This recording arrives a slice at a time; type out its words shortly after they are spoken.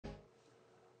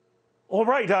All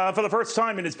right, for the first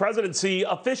time in his presidency,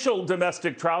 official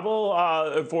domestic travel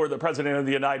for the President of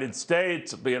the United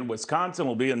States. Will be in Wisconsin,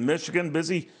 will be in Michigan.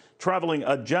 Busy traveling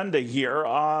agenda here.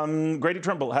 Grady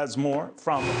Trimble has more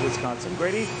from Wisconsin.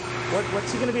 Grady,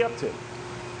 what's he going to be up to?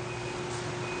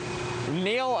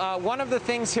 Neil, one of the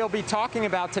things he'll be talking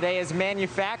about today is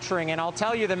manufacturing, and I'll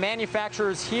tell you, the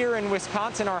manufacturers here in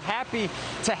Wisconsin are happy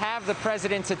to have the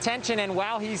president's attention, and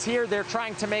while he's here, they're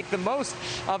trying to make the most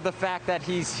of the fact that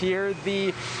he's here.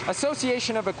 The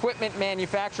Association of Equipment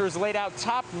Manufacturers laid out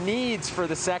top needs for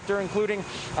the sector, including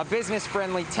a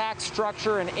business-friendly tax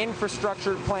structure, an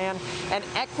infrastructure plan, and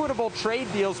equitable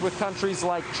trade deals with countries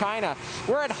like China.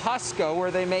 We're at Husco,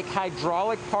 where they make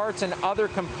hydraulic parts and other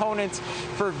components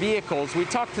for vehicles. We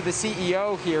talked to the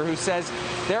CEO here, who says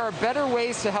there are better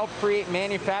ways to help create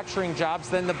manufacturing jobs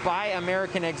than the Buy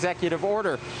American executive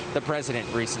order the president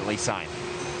recently signed.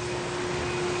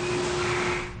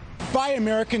 Buy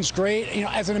American's great. You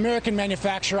know, as an American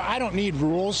manufacturer, I don't need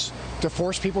rules to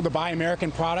force people to buy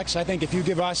American products. I think if you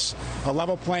give us a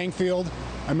level playing field,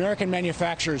 American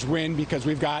manufacturers win because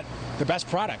we've got the best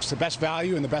products, the best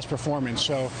value, and the best performance.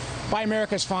 So Buy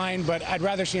America's fine, but I'd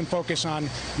rather see them focus on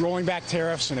rolling back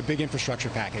tariffs and a big infrastructure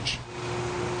package.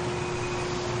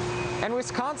 And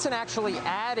Wisconsin actually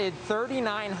added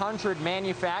 3,900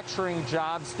 manufacturing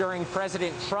jobs during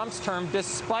President Trump's term,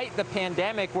 despite the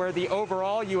pandemic, where the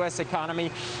overall U.S.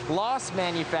 economy lost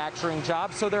manufacturing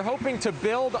jobs. So they're hoping to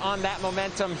build on that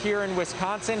momentum here in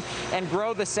Wisconsin and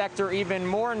grow the sector even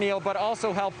more, Neil, but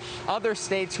also help other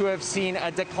states who have seen a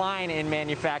decline in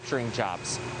manufacturing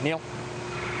jobs. Neil?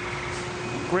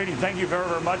 Grady, thank you very,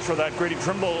 very much for that. Grady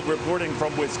Trimble reporting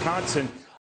from Wisconsin.